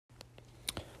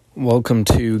Welcome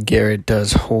to Garrett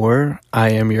Does Horror.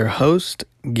 I am your host,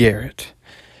 Garrett.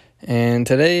 And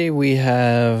today we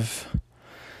have,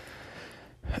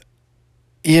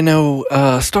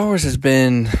 Star Wars it's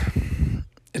been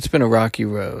a rocky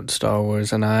road, Star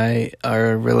Wars and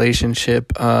our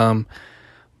relationship. But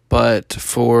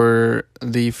for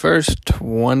the first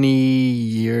 20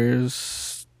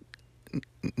 years,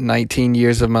 19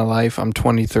 years of my life, I'm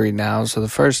 23 now, so the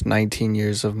first 19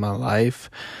 years of my life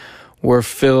were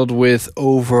filled with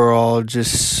overall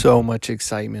just so much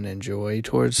excitement and joy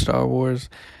towards Star Wars.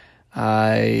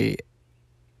 I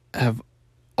have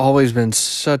always been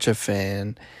such a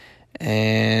fan,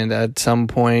 and at some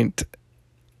point,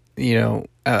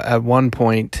 at one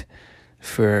point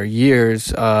for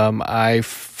years, I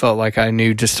felt like I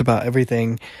knew just about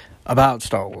everything about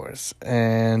Star Wars,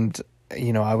 and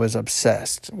I was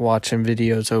obsessed, watching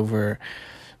videos over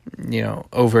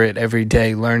it every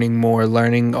day, learning more,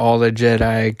 learning all the Jedi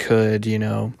I could,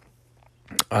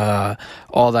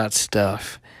 all that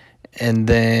stuff. And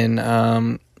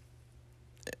then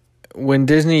when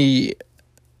Disney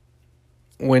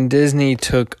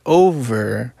took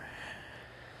over,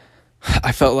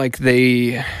 I felt like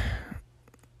they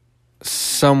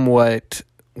somewhat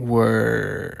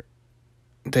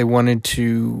they wanted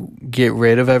to get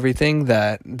rid of everything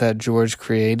that George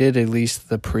created, at least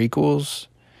the prequels.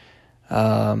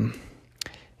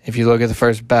 If you look at the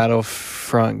first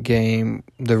Battlefront game,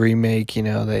 the remake,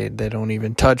 they don't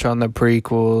even touch on the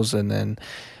prequels, and then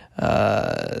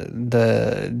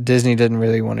the Disney didn't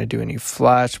really want to do any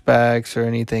flashbacks or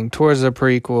anything towards the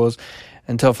prequels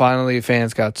until finally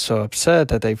fans got so upset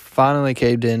that they finally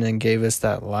caved in and gave us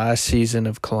that last season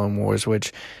of Clone Wars,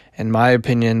 which, in my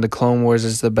opinion, the Clone Wars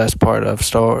is the best part of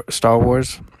Star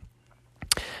Wars.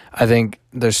 I think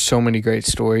there's so many great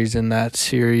stories in that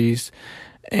series,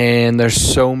 and there's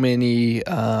so many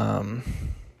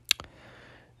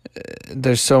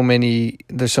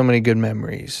good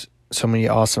memories, so many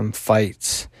awesome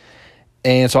fights.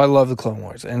 And so I love the Clone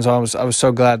Wars. And so I was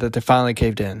so glad that they finally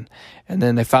caved in. And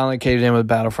then they finally caved in with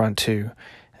Battlefront 2.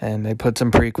 And they put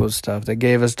some prequel stuff. They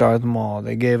gave us Darth Maul.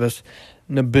 They gave us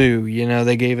Naboo.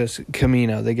 They gave us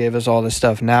Kamino. They gave us all this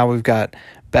stuff. Now we've got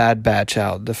Bad Batch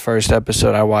out. The first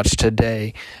episode I watched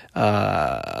today,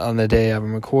 on the day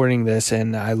I'm recording this.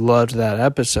 And I loved that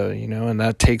episode, And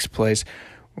that takes place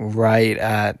right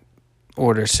at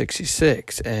Order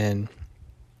 66. And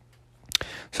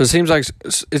so it seems like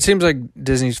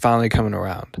Disney's finally coming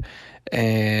around,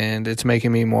 and it's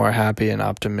making me more happy and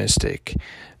optimistic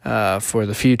for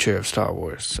the future of Star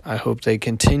Wars. I hope they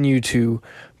continue to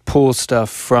pull stuff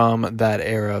from that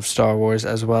era of Star Wars,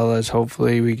 as well as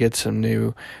hopefully we get some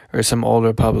new or some Old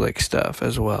Republic stuff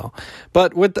as well.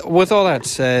 But with all that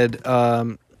said,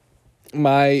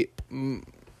 my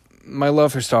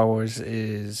love for Star Wars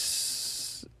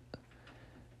is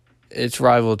it's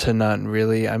rival to none,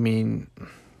 really. I mean,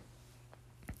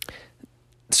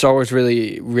 Star Wars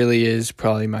really, really is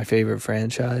probably my favorite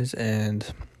franchise, and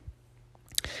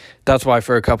that's why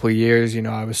for a couple of years,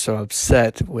 I was so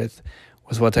upset with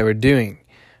what they were doing.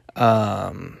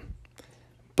 But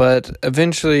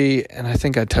eventually, and I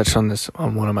think I touched on this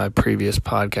on one of my previous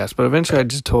podcasts, but eventually I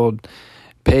just told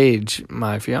Paige,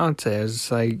 my fiance, I was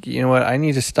like, you know what, I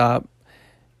need to stop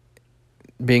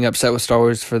being upset with Star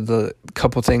Wars for the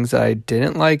couple things that I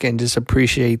didn't like and just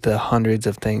appreciate the hundreds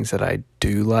of things that I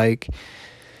do like.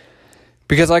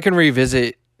 Because I can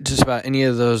revisit just about any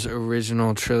of those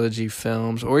original trilogy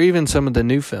films, or even some of the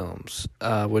new films,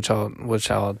 which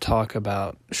I'll talk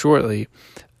about shortly,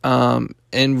 and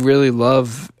really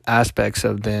love aspects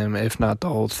of them, if not the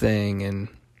whole thing, and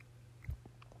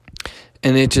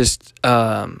it just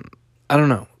I don't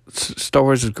know, Star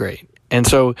Wars is great, and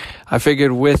so I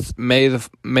figured with May the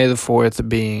 4th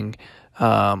being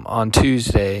on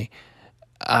Tuesday,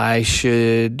 I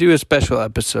should do a special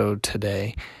episode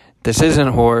today. This isn't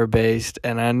horror-based,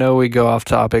 and I know we go off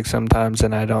topic sometimes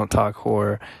and I don't talk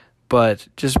horror, but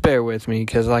just bear with me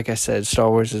because, like I said,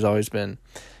 Star Wars has always been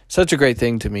such a great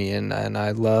thing to me, and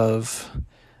I love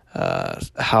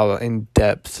how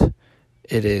in-depth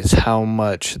it is, how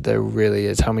much there really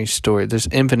is, how many stories. There's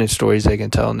infinite stories they can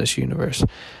tell in this universe,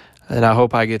 and I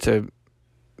hope I get to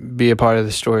be a part of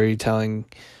the storytelling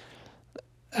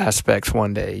aspects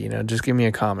one day. Just give me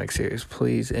a comic series,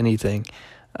 please, anything.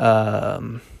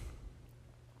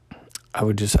 I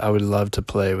would love to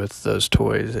play with those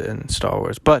toys in Star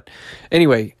Wars. But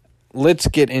anyway, let's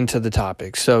get into the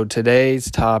topic. So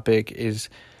today's topic is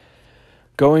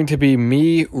going to be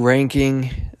me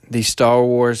ranking the Star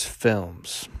Wars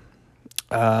films.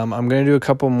 I'm going to do a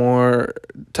couple more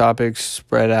topics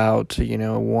spread out,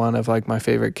 one of like my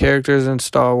favorite characters in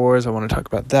Star Wars. I want to talk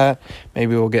about that.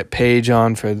 Maybe we'll get Paige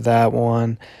on for that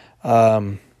one.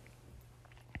 My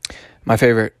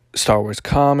favorite Star Wars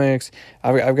comics.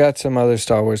 I've got some other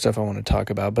Star Wars stuff I want to talk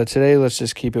about, but today let's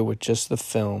just keep it with just the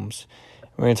films.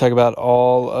 We're going to talk about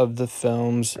all of the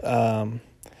films,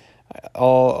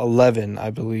 all 11, I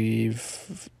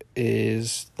believe,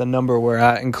 is the number we're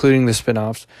at, including the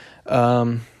spin-offs.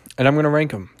 And I'm going to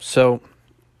rank them. So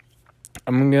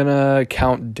I'm going to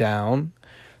count down.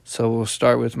 So we'll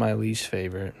start with my least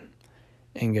favorite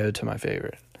and go to my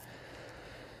favorite.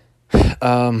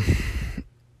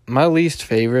 My least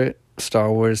favorite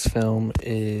Star Wars film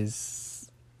is,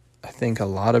 I think, a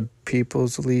lot of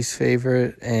people's least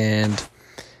favorite, and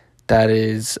that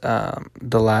is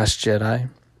The Last Jedi.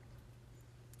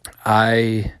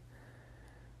 I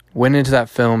went into that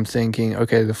film thinking,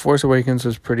 okay, The Force Awakens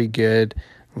was pretty good.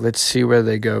 Let's see where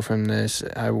they go from this.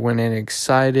 I went in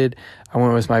excited. I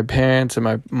went with my parents,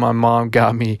 and my mom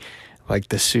got me like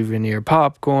the souvenir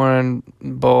popcorn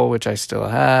bowl, which I still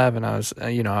have. And I was,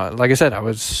 like I said, I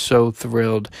was so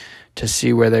thrilled to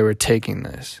see where they were taking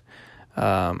this.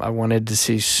 I wanted to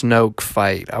see Snoke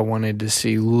fight. I wanted to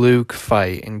see Luke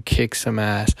fight and kick some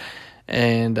ass.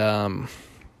 And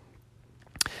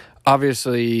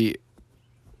obviously,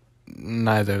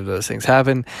 neither of those things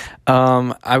happened.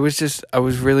 I was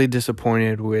really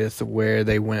disappointed with where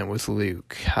they went with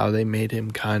Luke, how they made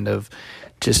him kind of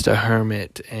just a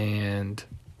hermit, and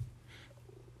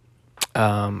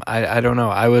I don't know.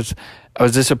 I was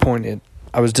disappointed.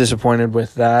 I was disappointed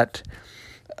with that.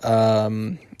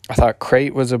 I thought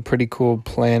Crate was a pretty cool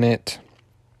planet,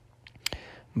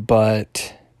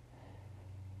 but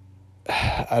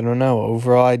I don't know.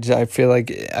 Overall, I feel like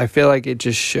it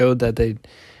just showed that they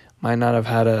might not have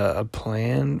had a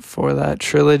plan for that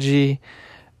trilogy,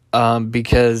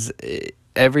 because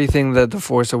everything that The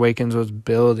Force Awakens was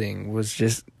building was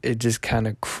just kind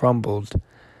of crumbled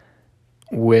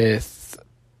with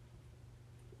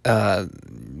The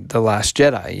Last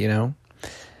Jedi,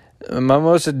 My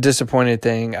most disappointed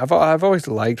thing, I've always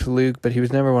liked Luke, but he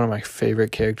was never one of my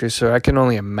favorite characters, so I can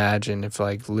only imagine if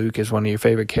like Luke is one of your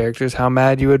favorite characters, how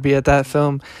mad you would be at that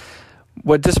film.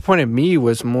 What disappointed me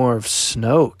was more of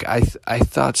Snoke. I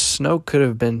thought Snoke could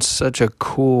have been such a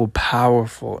cool,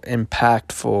 powerful,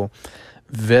 impactful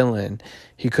villain.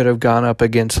 He could have gone up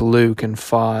against Luke and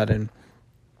fought, and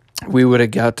we would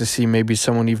have got to see maybe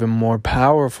someone even more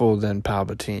powerful than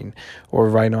Palpatine, or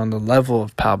right on the level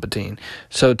of Palpatine.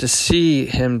 So to see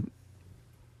him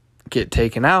get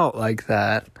taken out like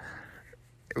that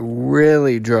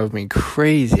really drove me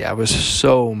crazy. I was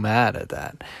so mad at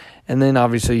that. And then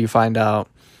obviously you find out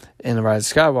in The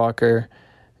Rise of Skywalker,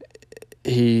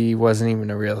 he wasn't even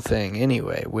a real thing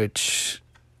anyway, which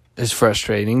is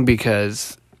frustrating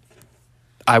because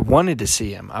I wanted to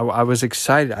see him. I was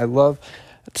excited.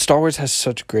 Star Wars has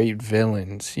such great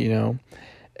villains,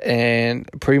 and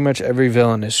pretty much every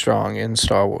villain is strong in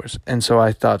Star Wars. And so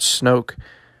I thought Snoke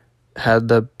had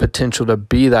the potential to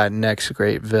be that next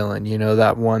great villain,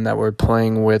 that one that we're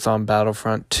playing with on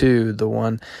Battlefront 2, the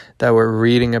one that we're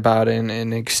reading about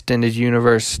in extended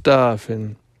universe stuff.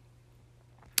 And,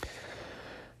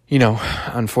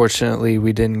 unfortunately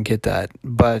we didn't get that.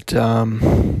 But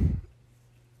The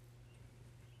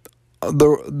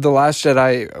Last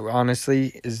Jedi,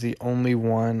 honestly, is the only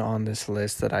one on this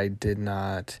list that I did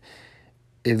not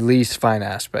at least find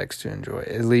aspects to enjoy,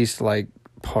 at least like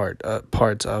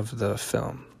parts of the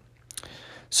film.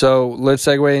 So let's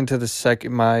segue into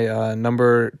my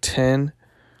number 10,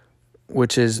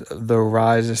 which is The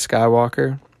Rise of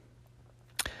Skywalker.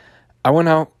 I went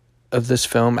out of this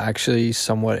film actually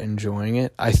somewhat enjoying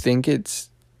it. I think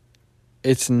it's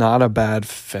not a bad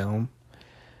film.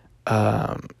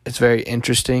 It's very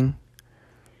interesting,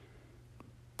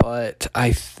 but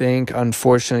I think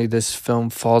unfortunately this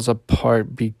film falls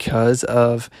apart because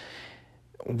of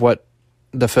what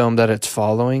the film that it's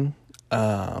following.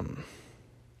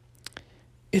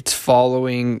 It's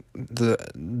following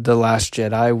the Last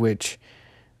Jedi, which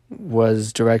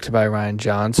was directed by Rian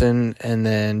Johnson, and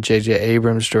then J.J.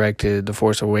 Abrams directed The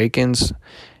Force Awakens,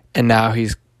 and now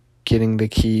he's getting the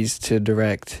keys to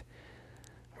direct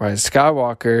Rise of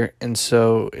Skywalker, and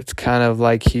so it's kind of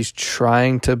like he's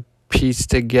trying to piece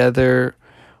together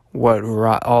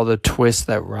all the twists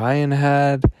that Ryan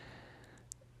had,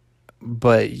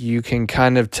 but you can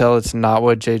kind of tell it's not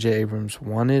what J.J. Abrams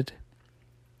wanted.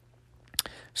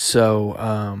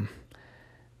 So,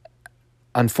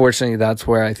 unfortunately, that's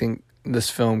where I think this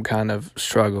film kind of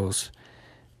struggles.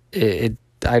 It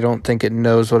I don't think it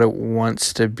knows what it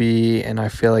wants to be, and I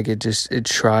feel like it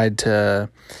tried to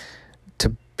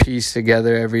piece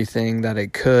together everything that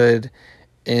it could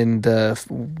in the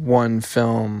one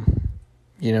film,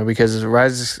 because The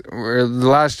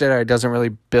Last Jedi doesn't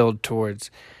really build towards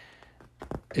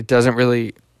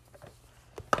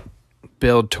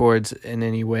in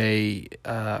any way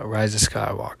Rise of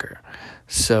Skywalker.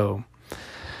 So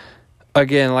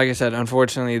again, like I said,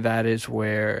 unfortunately, that is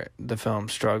where the film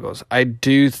struggles. I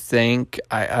do think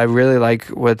I really like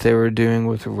what they were doing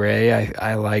with Rey.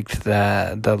 I liked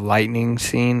the lightning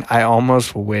scene. I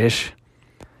almost wish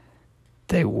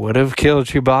they would have killed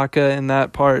Chewbacca in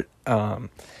that part,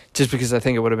 just because I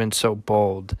think it would have been so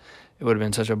bold. It would have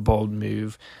been such a bold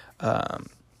move, and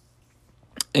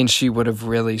she would have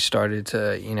really started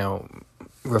to,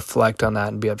 reflect on that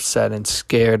and be upset and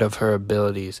scared of her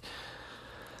abilities.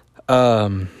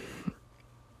 So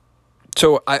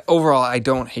overall, I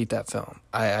don't hate that film.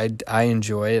 I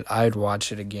enjoy it. I'd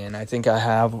watch it again. I think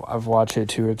I've watched it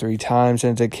 2 or 3 times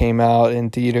since it came out in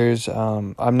theaters.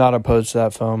 I'm not opposed to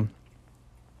that film.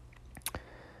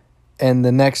 And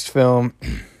the next film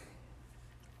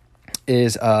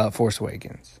is Force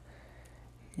Awakens.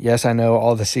 Yes, I know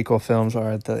all the sequel films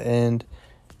are at the end,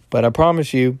 but I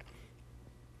promise you,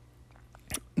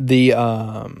 the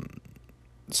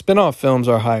spin-off films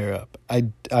are higher up. I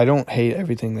don't hate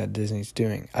everything that Disney's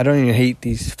doing. I don't even hate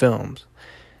these films.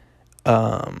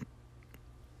 Like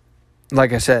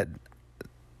I said,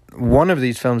 one of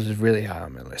these films is really high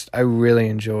on my list. I really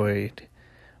enjoyed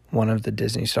one of the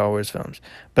Disney Star Wars films.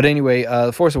 But anyway,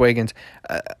 The Force Awakens,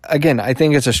 again, I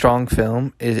think it's a strong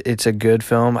film. It's a good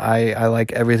film. I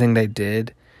like everything they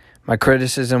did. My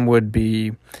criticism would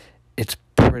be it's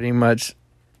pretty much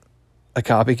a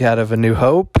copycat of A New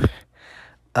Hope.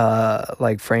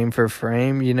 Like frame for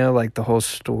frame, like the whole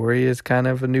story is kind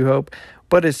of A New Hope,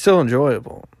 but it's still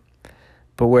enjoyable.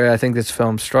 But where I think this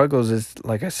film struggles is,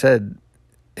 like I said,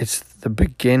 it's the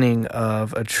beginning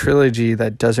of a trilogy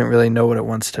that doesn't really know what it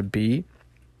wants to be.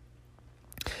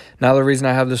 Now, the reason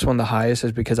I have this one the highest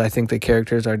is because I think the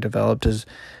characters are developed as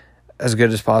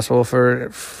good as possible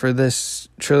for this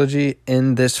trilogy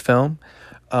in this film.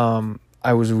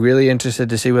 I was really interested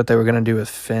to see what they were going to do with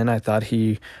Finn. I thought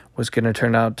he was going to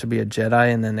turn out to be a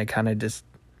Jedi, and then they kind of just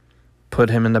put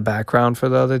him in the background for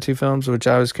the other 2 films, which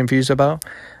I was confused about.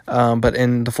 But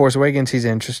in The Force Awakens, he's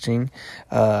interesting.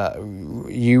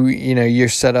 You're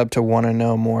set up to want to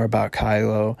know more about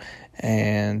Kylo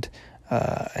and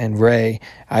Rey.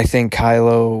 I think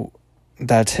Kylo,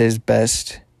 that's his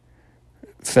best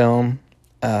film.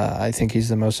 I think he's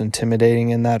the most intimidating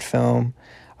in that film.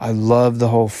 I love the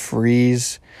whole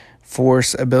freeze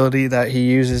force ability that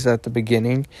he uses at the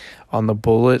beginning on the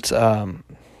bullets. I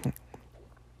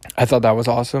thought that was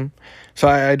awesome. So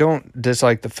I don't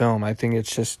dislike the film. I think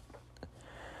it's just,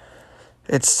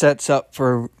 it sets up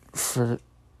for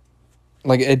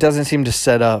like, it doesn't seem to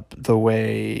set up the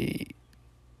way,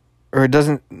 or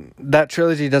that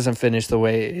trilogy doesn't finish the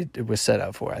way it was set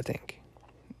up for, I think.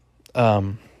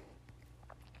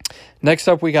 Next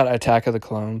up, we got Attack of the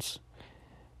Clones.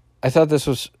 I thought this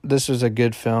was a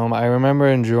good film. I remember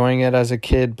enjoying it as a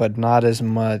kid, but not as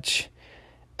much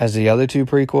as the other 2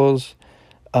 prequels.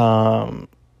 I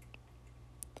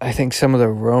think some of the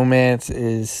romance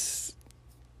is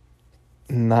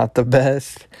not the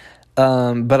best.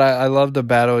 But I love the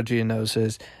Battle of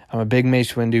Geonosis. I'm a big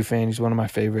Mace Windu fan. He's one of my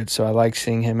favorites, so I like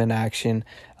seeing him in action.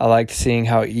 I liked seeing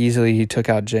how easily he took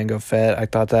out Jango Fett. I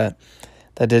thought that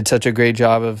did such a great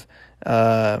job of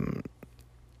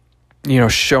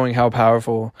showing how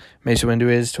powerful Mace Windu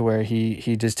is, to where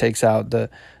he just takes out the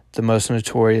most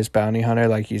notorious bounty hunter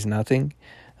like he's nothing.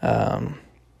 I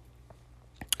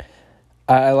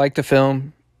like the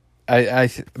film,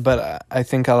 but I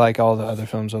think I like all the other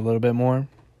films a little bit more.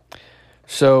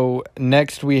 So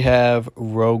next we have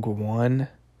Rogue One.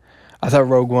 I thought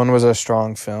Rogue One was a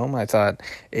strong film. I thought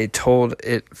it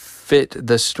fit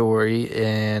the story,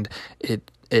 and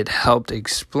it helped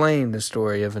explain the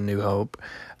story of A New Hope.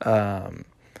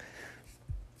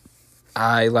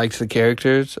 I liked the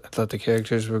characters. I thought the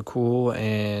characters were cool,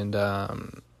 and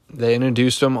they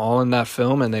introduced them all in that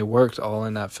film, and they worked all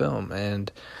in that film.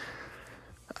 And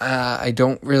I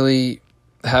don't really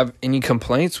have any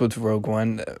complaints with Rogue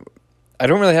One. I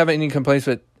don't really have any complaints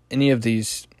with any of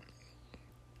these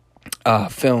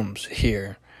films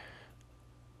here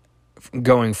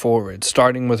going forward,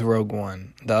 starting with Rogue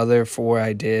One. The other 4,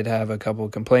 I did have a couple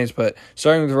of complaints, but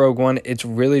starting with Rogue One, it's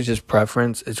really just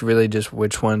preference. It's really just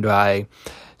which one do I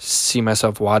see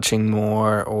myself watching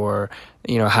more, or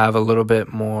have a little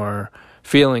bit more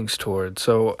feelings towards.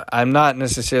 So I'm not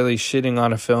necessarily shitting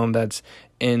on a film that's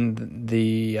in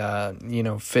the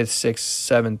 5th, 6th,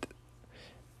 7th,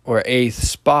 or 8th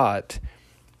spot.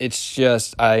 It's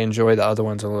just I enjoy the other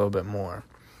ones a little bit more.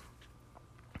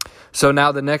 So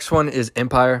now the next one is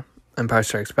Empire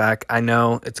Strikes Back. I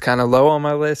know it's kind of low on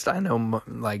my list. I know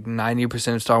like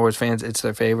 90% of Star Wars fans, it's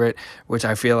their favorite, which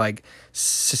I feel like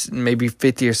maybe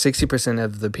 50 or 60%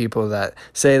 of the people that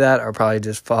say that are probably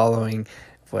just following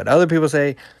what other people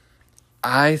say.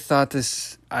 I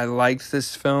liked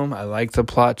this film. I liked the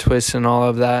plot twists and all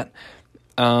of that.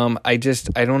 I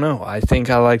don't know. I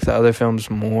think I like the other films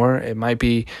more. It might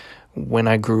be when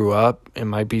I grew up. It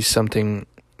might be something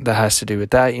that has to do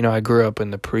with that. I grew up in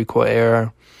the prequel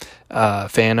era.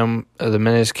 Phantom of the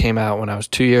Menace came out when I was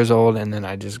 2 years old, and then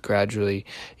I just gradually,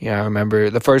 I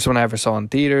remember the first one I ever saw in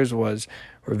theaters was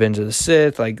Revenge of the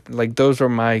Sith. Like those were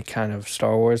my kind of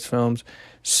Star Wars films.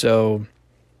 So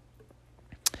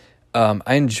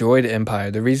I enjoyed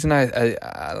Empire. The reason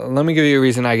let me give you a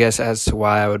reason, I guess, as to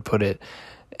why I would put it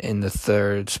in the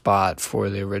third spot for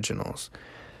the originals.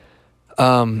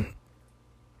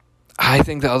 I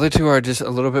think the other two are just a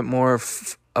little bit more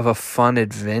of a fun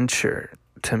adventure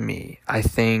to me. I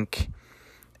think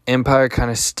Empire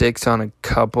kind of sticks on a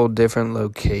couple different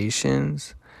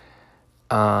locations.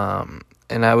 And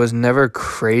I was never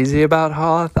crazy about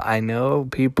Hoth. I know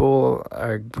people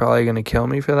are probably going to kill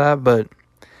me for that, but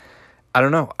I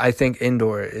don't know. I think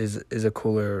Endor is a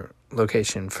cooler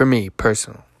location for me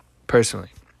personally.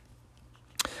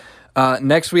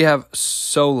 Next we have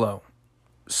Solo.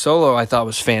 Solo I thought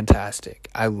was fantastic.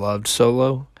 I loved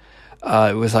Solo.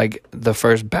 It was like the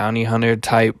first bounty hunter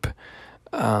type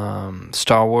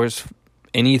Star Wars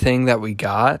anything that we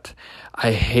got.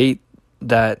 I hate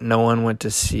that no one went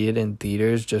to see it in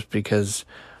theaters just because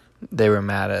they were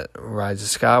mad at Rise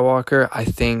of Skywalker. I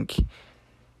think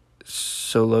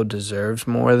Solo deserves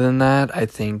more than that. I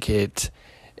think it's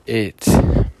a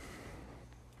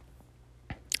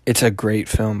great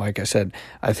film. Like I said,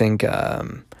 I think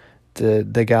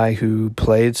the guy who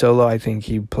played Solo, I think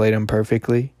he played him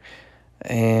perfectly.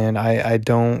 And I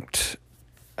don't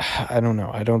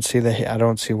know. I don't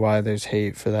see why there's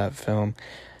hate for that film.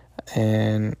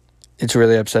 And it's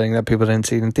really upsetting that people didn't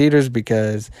see it in theaters,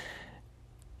 because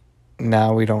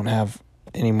now we don't have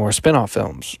any more spin-off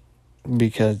films,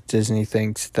 because Disney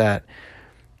thinks that,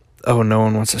 oh, no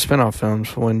one wants the spin-off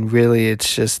films, when really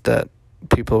it's just that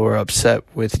people were upset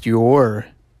with your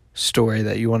story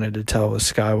that you wanted to tell with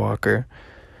Skywalker,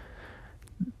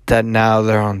 that now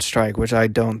they're on strike, which I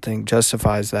don't think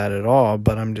justifies that at all.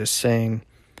 But I'm just saying,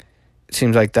 it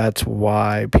seems like that's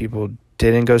why people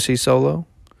didn't go see Solo.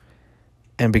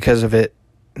 And because of it,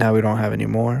 now we don't have any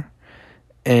more.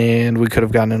 And we could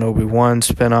have gotten an Obi-Wan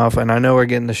spinoff. And I know we're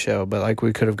getting the show, but like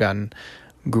we could have gotten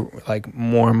like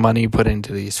more money put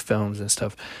into these films and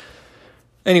stuff.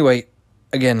 Anyway,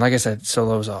 again, like I said,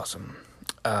 Solo is awesome.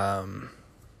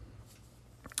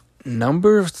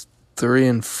 Number 3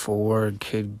 and 4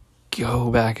 could go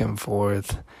back and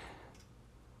forth.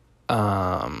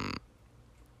 I'm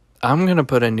gonna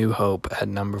put A New Hope at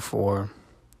number 4.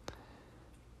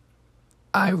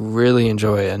 I really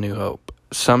enjoy A New Hope.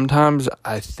 Sometimes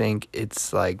I think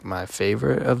it's like my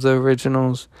favorite of the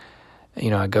originals.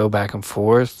 I go back and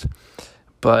forth.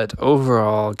 But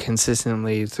overall,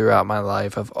 consistently throughout my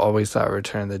life, I've always thought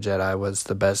Return of the Jedi was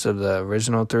the best of the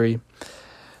original 3.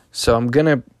 So I'm going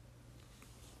to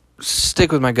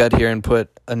stick with my gut here and put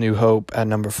A New Hope at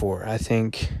number 4. I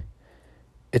think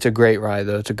it's a great ride,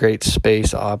 though. It's a great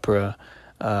space opera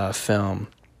film.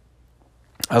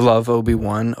 I love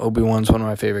Obi-Wan. Obi-Wan's one of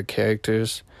my favorite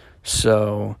characters.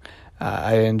 So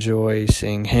I enjoy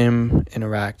seeing him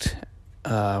interact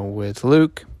with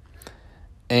Luke.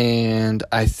 And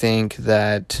I think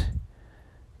that,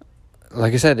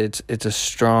 like I said, it's a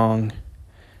strong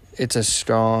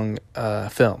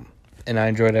film, and I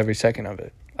enjoyed every second of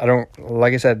it.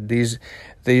 Like I said,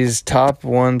 these top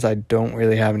ones I don't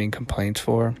really have any complaints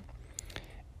for.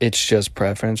 It's just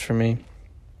preference for me.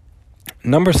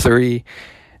 Number 3,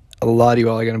 a lot of you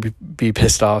all are going to be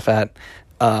pissed off at,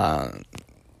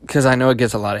 because I know it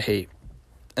gets a lot of hate,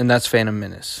 and that's Phantom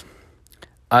Menace.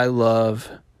 I love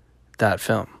that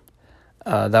film.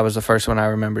 That was the first one I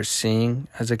remember seeing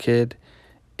as a kid.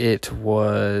 It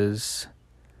was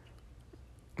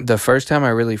the first time I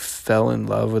really fell in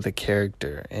love with a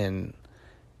character in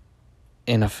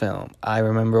a film. I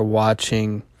remember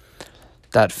watching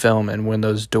that film, and when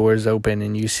those doors open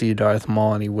and you see Darth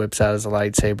Maul and he whips out his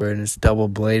lightsaber and it's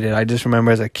double-bladed, I just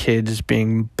remember as a kid just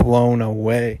being blown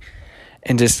away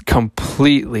and just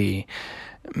completely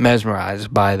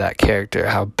mesmerized by that character,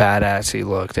 how badass he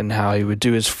looked and how he would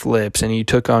do his flips, and he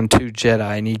took on 2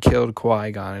 Jedi and he killed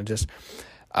Qui-Gon, and just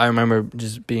I remember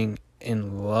just being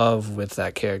in love with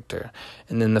that character.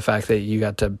 And then the fact that you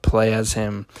got to play as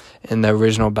him in the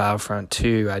original Battlefront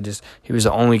 2, he was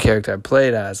the only character I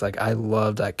played as. Like, I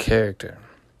loved that character.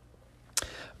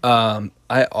 I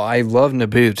love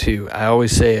Naboo too. I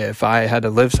always say if I had to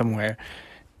live somewhere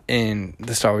in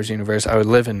the Star Wars universe, I would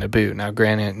live in Naboo. Now,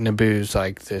 granted, Naboo's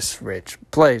like this rich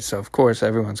place, so of course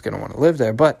everyone's going to want to live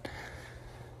there, but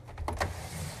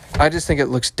I just think it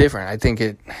looks different. I think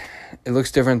it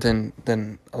looks different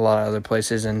than a lot of other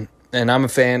places, and I'm a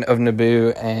fan of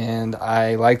Naboo, and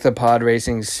I like the pod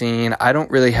racing scene. I don't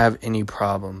really have any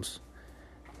problems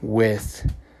with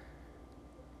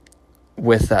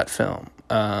that film.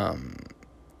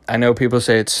 I know people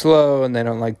say it's slow and they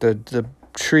don't like the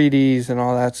treaties and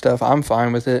all that stuff. I'm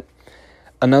fine with it.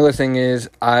 Another thing is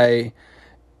I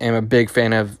am a big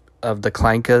fan of the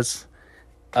Clankas.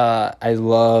 I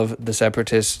love the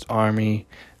Separatist army.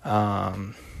 I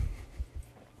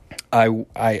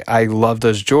love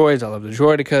those droids. I love the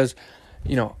droidicas.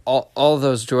 You know, all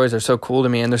those droids are so cool to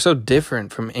me, and they're so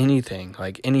different from anything,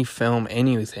 like any film,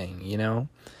 anything, you know?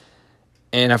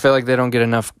 And I feel like they don't get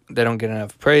enough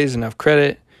praise, enough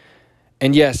credit.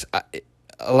 And yes,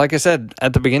 like I said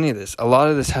at the beginning of this, a lot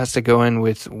of this has to go in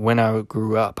with when I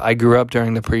grew up. I grew up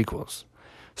during the prequels.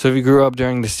 So if you grew up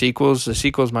during the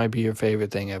sequels might be your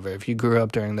favorite thing ever. If you grew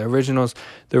up during the originals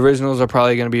are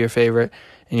probably going to be your favorite,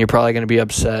 and you're probably going to be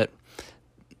upset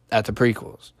at the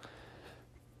prequels.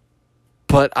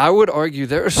 But I would argue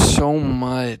there's so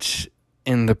much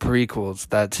in the prequels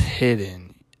that's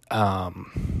hidden.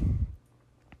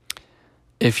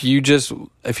 If you just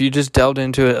delved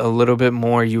into it a little bit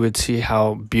more, you would see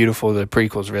how beautiful the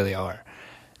prequels really are.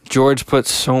 George put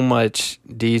so much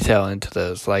detail into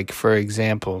those. Like, for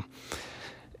example,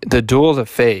 the Duel of the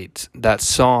Fates, that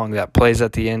song that plays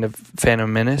at the end of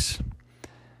Phantom Menace,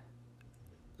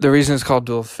 the reason it's called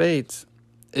Duel of Fates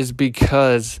is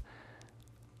because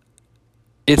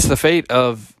it's the fate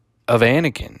of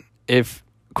Anakin. If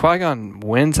Qui-Gon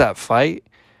wins that fight,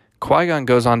 Qui-Gon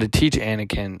goes on to teach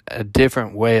Anakin a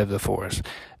different way of the Force,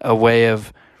 a way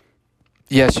of,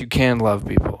 yes, you can love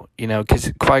people, you know,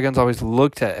 because Qui-Gon's always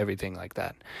looked at everything like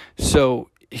that. So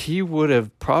he would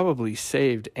have probably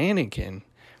saved Anakin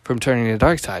from turning to the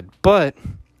dark side, but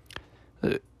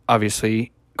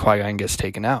obviously Qui-Gon gets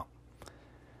taken out.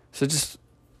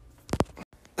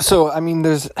 So I mean,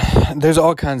 there's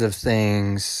all kinds of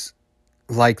things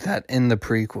like that in the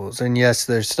prequels, and yes,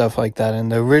 there's stuff like that in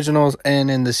the originals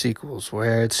and in the sequels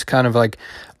where it's kind of like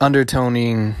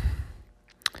undertoning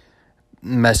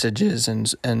messages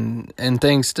and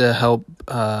things to help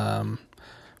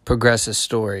progress a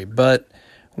story. But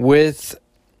with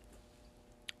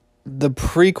the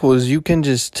prequels, you can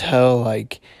just tell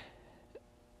like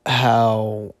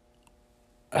how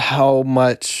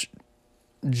much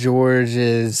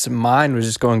George's mind was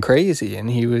just going crazy, and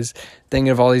he was thinking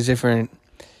of all these different,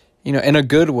 you know, in a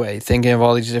good way, thinking of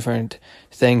all these different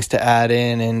things to add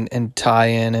in and tie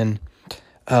in. And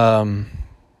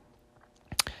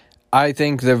I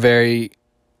think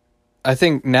I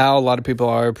think now a lot of people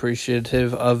are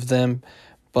appreciative of them,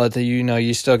 but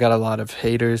you still got a lot of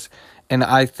haters. And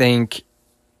I think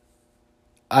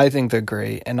they're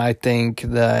great. And I think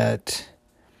that,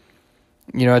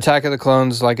 you know, Attack of the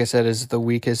Clones, like I said, is the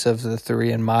weakest of the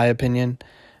three in my opinion.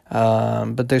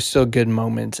 But there's still good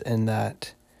moments in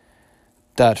that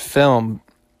film.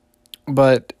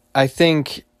 But I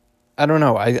think, I don't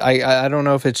know. I don't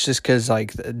know if it's just because,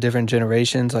 like, different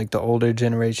generations, like the older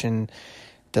generation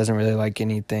doesn't really like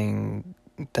anything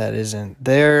that isn't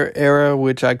their era,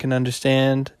 which I can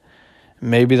understand.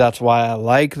 Maybe that's why I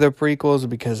like the prequels,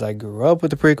 because I grew up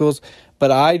with the prequels. But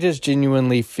I just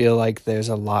genuinely feel like there's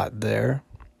a lot there.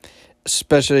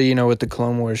 Especially, you know, with the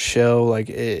Clone Wars show. Like,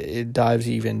 it dives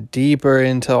even deeper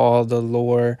into all the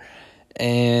lore.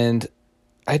 And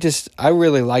I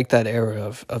really like that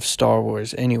era of Star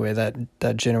Wars anyway,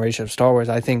 that generation of Star Wars.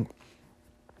 I think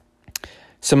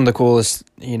some of the coolest,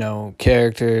 you know,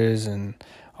 characters and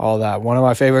all that. One of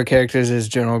my favorite characters is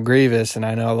General Grievous, and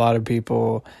I know a lot of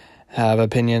people have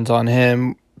opinions on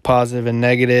him, positive and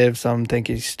negative. Some think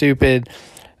he's stupid.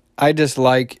 I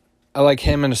like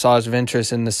him and Asajj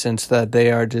Ventress in the sense that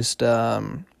they are just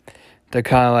they're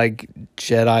kind of like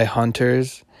Jedi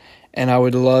hunters. And I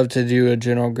would love to do a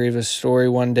General Grievous story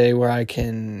one day where I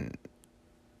can,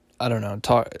 I don't know,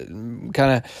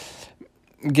 kind of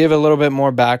give a little bit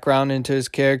more background into his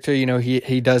character. You know,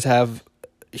 he does have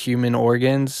human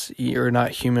organs, or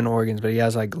not human organs, but he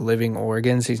has like living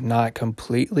organs. He's not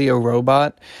completely a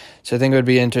robot. So I think it would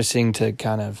be interesting to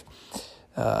kind of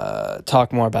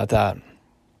talk more about that.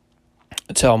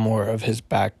 tell more of his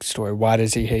backstory. Why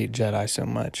does he hate Jedi so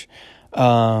much?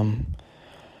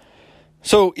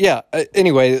 So yeah.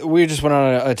 Anyway, we just went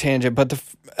on a tangent, but the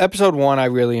episode 1 I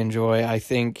really enjoy. I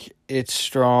think it's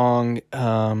strong.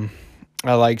 I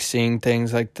like seeing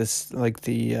things like this, like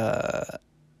the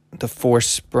Force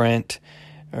sprint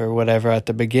or whatever at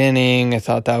the beginning. I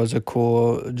thought that was a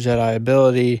cool Jedi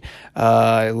ability.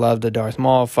 I love the Darth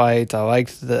Maul fights. I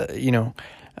liked the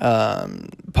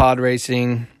pod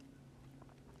racing.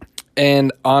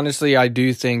 And honestly, I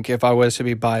do think if I was to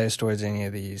be biased towards any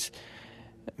of these,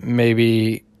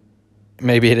 maybe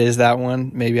it is that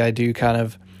one. Maybe I do kind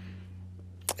of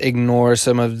ignore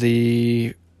some of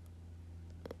the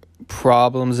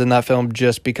problems in that film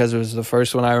just because it was the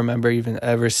first one I remember even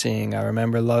ever seeing. I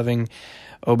remember loving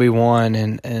Obi-Wan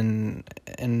and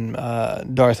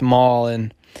Darth Maul,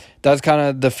 and that's kind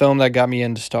of the film that got me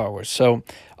into Star Wars. So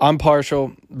I'm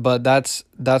partial, but that's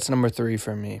number 3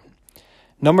 for me.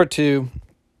 Number 2,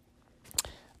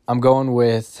 I'm going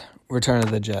with Return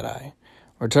of the Jedi.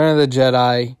 Return of the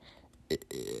Jedi,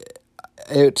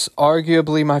 it's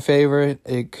arguably my favorite.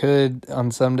 It could, on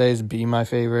some days, be my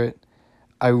favorite.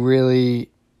 I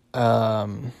really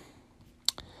like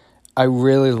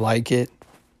it,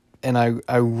 and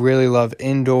I really love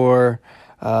Endor.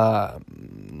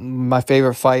 My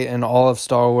favorite fight in all of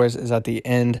Star Wars is at the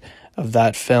end of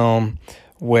that film,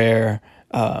 where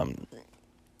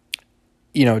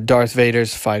Darth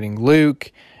Vader's fighting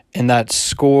Luke, and that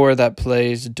score that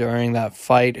plays during that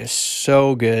fight is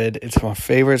so good. It's my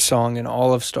favorite song in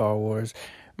all of Star Wars,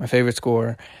 my favorite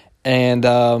score, and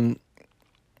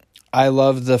I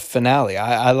love the finale.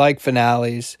 I like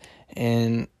finales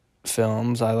in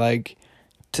films. I like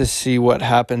to see what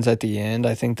happens at the end.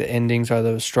 I think the endings are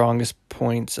the strongest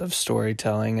points of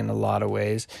storytelling in a lot of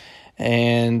ways,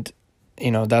 and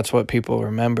that's what people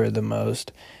remember the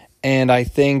most. And I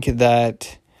think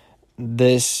that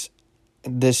this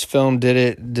film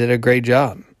did a great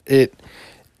job. It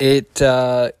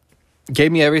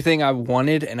gave me everything I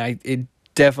wanted, and it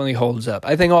definitely holds up.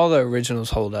 I think all the originals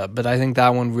hold up, but I think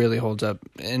that one really holds up.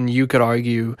 And you could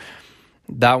argue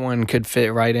that one could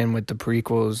fit right in with the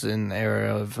prequels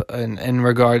in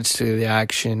regards to the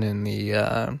action and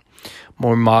the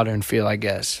more modern feel, I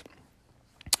guess.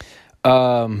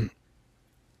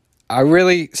 I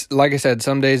really, like I said,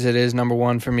 some days it is number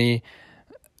 1 for me,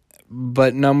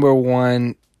 but number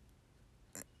 1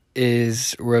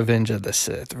 is Revenge of the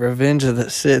Sith. Revenge of the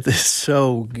Sith is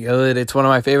so good. It's one of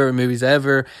my favorite movies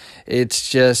ever. It's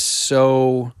just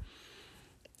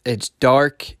it's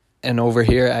dark, and over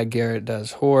here at Garrett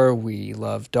Does Horror, we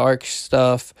love dark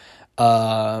stuff.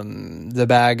 The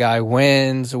bad guy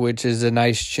wins, which is a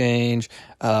nice change.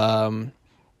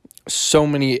 So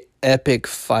many epic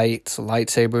fights,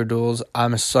 lightsaber duels.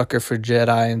 I'm a sucker for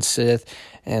Jedi and Sith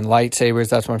and lightsabers.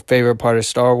 That's my favorite part of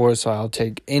Star Wars, so I'll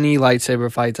take any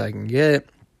lightsaber fights I can get.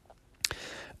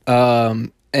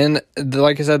 And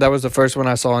like I said, that was the first one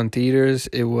I saw in theaters.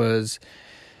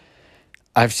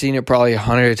 I've seen it probably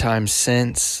 100 times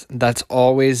since. That's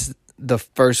always the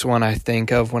first one I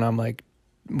think of when I'm like,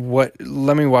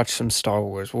 let me watch some Star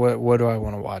Wars. What do I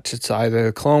want to watch? It's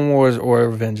either Clone Wars or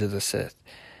Revenge of the Sith.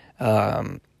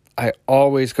 I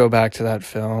always go back to that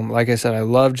film. Like I said, I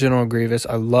love General Grievous.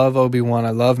 I love Obi-Wan. I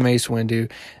love Mace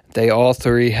Windu. They all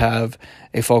three have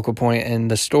a focal point in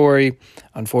the story.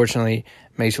 Unfortunately,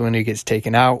 Mace Windu gets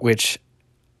taken out, which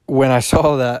when I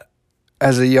saw that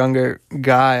as a younger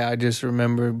guy, I just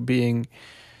remember being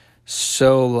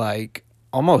so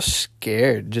almost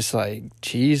scared. Just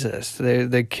Jesus,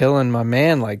 they're killing my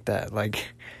man like that.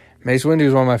 Mace Windu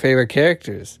is one of my favorite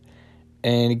characters.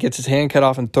 And he gets his hand cut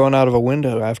off and thrown out of a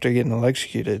window after getting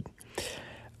electrocuted.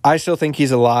 I still think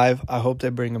he's alive. I hope they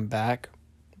bring him back.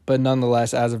 But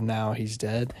nonetheless, as of now, he's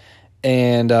dead.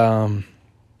 And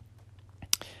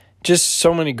just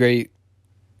so many great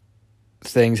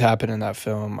things happen in that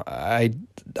film. I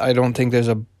don't think there's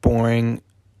a boring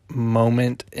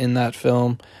moment in that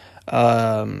film.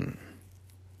 And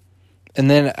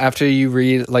then after you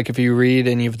read, if you read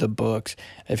any of the books,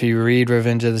 if you read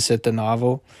Revenge of the Sith, the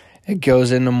novel, it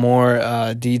goes into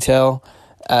more detail,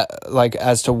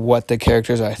 as to what the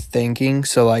characters are thinking.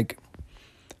 So,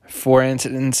 for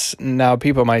instance, now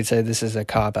people might say this is a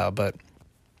cop-out, but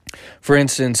for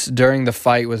instance, during the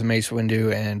fight with Mace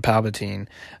Windu and Palpatine,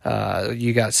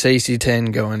 you got Saesee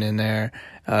Tiin going in there,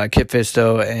 Kit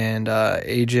Fisto, and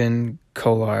Agen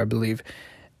Kolar, I believe.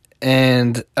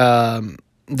 And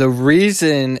the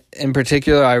reason in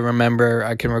particular I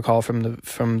can recall from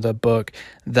the book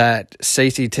that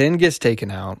Saesee Tiin gets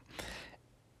taken out.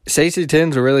 Saesee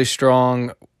Tiin's really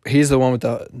strong. He's the one with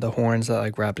the horns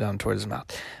that wrap down towards his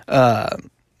mouth.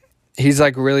 he's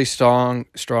like really strong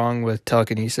with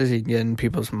telekinesis. He can get in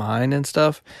people's mind and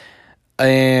stuff.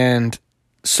 And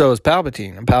so is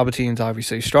Palpatine. And Palpatine's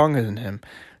obviously stronger than him.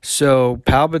 So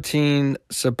Palpatine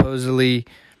supposedly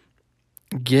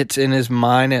gets in his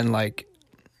mind and like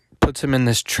puts him in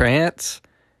this trance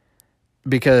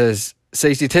because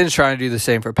Sasi-10's trying to do the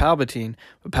same for Palpatine,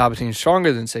 but Palpatine's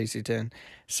stronger than Sasi-10.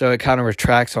 So it kind of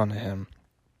retracts onto him.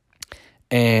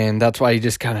 And that's why he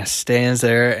just kind of stands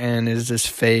there and is just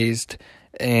phased.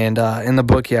 And in the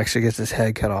book, he actually gets his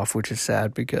head cut off, which is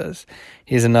sad because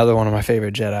he's another one of my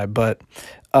favorite Jedi. But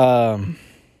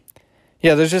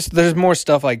yeah, there's more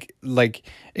stuff like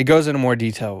it goes into more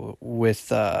detail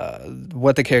with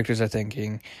what the characters are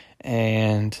thinking,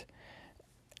 and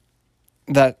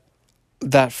that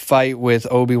fight with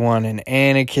Obi-Wan and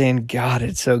Anakin. God,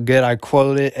 it's so good. I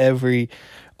quote it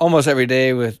almost every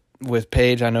day with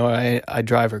Paige. I know I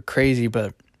drive her crazy,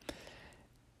 but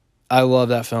I love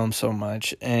that film so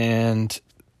much. And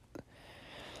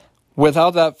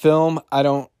without that film,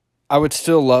 I would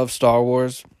still love Star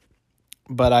Wars,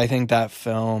 but I think that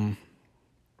film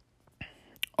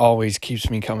always keeps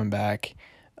me coming back.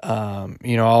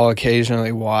 I'll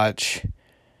occasionally watch.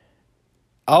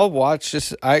 I'll watch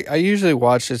this. I usually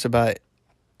watch this about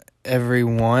every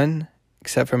one,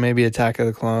 except for maybe Attack of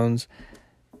the Clones.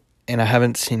 And I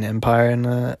haven't seen Empire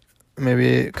in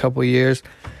maybe a couple years.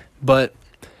 But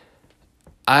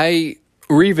I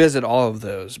revisit all of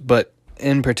those. But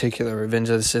in particular, Revenge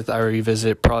of the Sith, I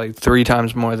revisit probably 3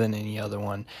 times more than any other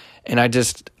one. And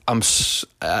it's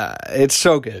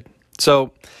so good.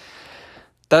 So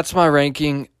that's my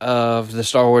ranking of the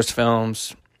Star Wars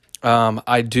films.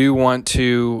 I do want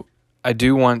to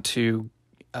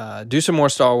do some more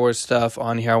Star Wars stuff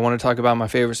on here. I want to talk about my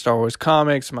favorite Star Wars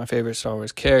comics, my favorite Star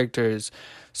Wars characters.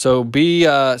 So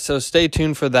stay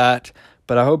tuned for that.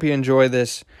 But I hope you enjoy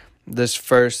this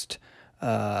first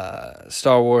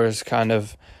Star Wars kind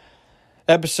of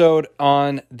episode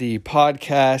on the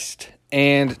podcast.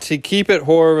 And to keep it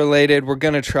horror related, we're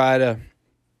going to try to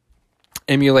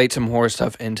emulate some horror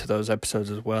stuff into those episodes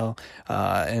as well.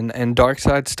 And dark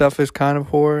side stuff is kind of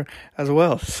horror as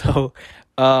well. So,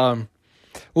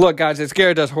 look, guys, it's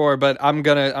Garrett Does Horror, but I'm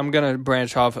gonna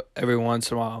branch off every once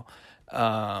in a while.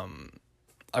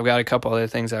 I've got a couple other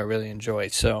things I really enjoy.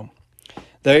 So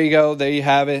there you go. There you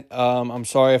have it. I'm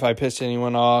sorry if I pissed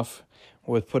anyone off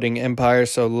with putting Empire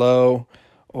so low,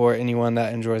 or anyone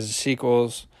that enjoys the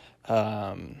sequels.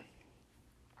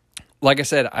 Like I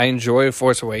said, I enjoy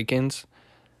Force Awakens,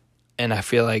 and I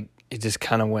feel like it just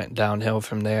kind of went downhill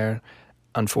from there,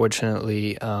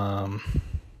 unfortunately.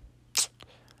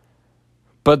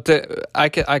 But I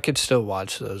could still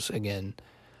watch those again.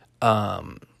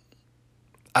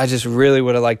 I just really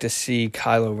would have liked to see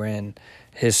Kylo Ren,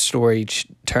 his story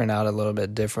turn out a little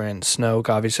bit different. Snoke,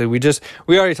 obviously, we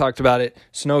already talked about it.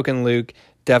 Snoke and Luke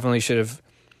definitely should have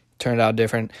turned out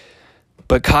different.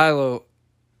 But Kylo,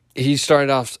 he started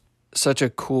off such a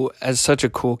cool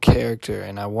character,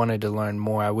 and I wanted to learn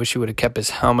more. I wish he would have kept his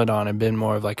helmet on and been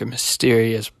more of like a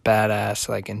mysterious, badass,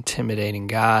 like intimidating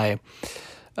guy.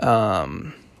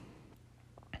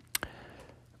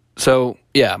 So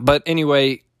yeah, but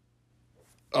anyway,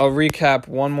 I'll recap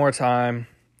one more time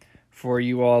for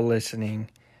you all listening.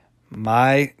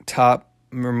 My Star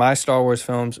Wars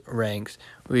films ranks.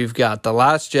 We've got The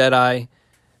Last Jedi,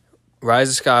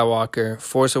 Rise of Skywalker,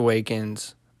 Force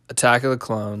Awakens, Attack of the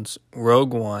Clones,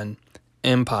 Rogue One,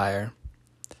 Empire,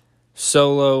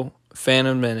 Solo,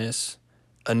 Phantom Menace,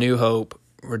 A New Hope,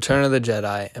 Return of the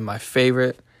Jedi, and my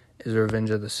favorite is Revenge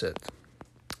of the Sith.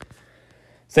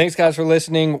 Thanks, guys, for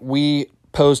listening. We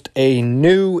post a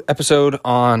new episode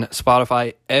on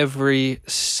Spotify every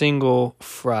single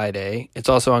Friday. It's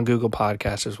also on Google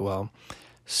Podcasts as well.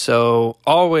 So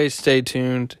always stay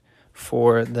tuned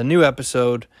for the new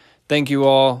episode. Thank you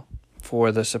all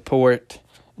for the support,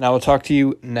 and I will talk to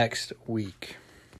you next week.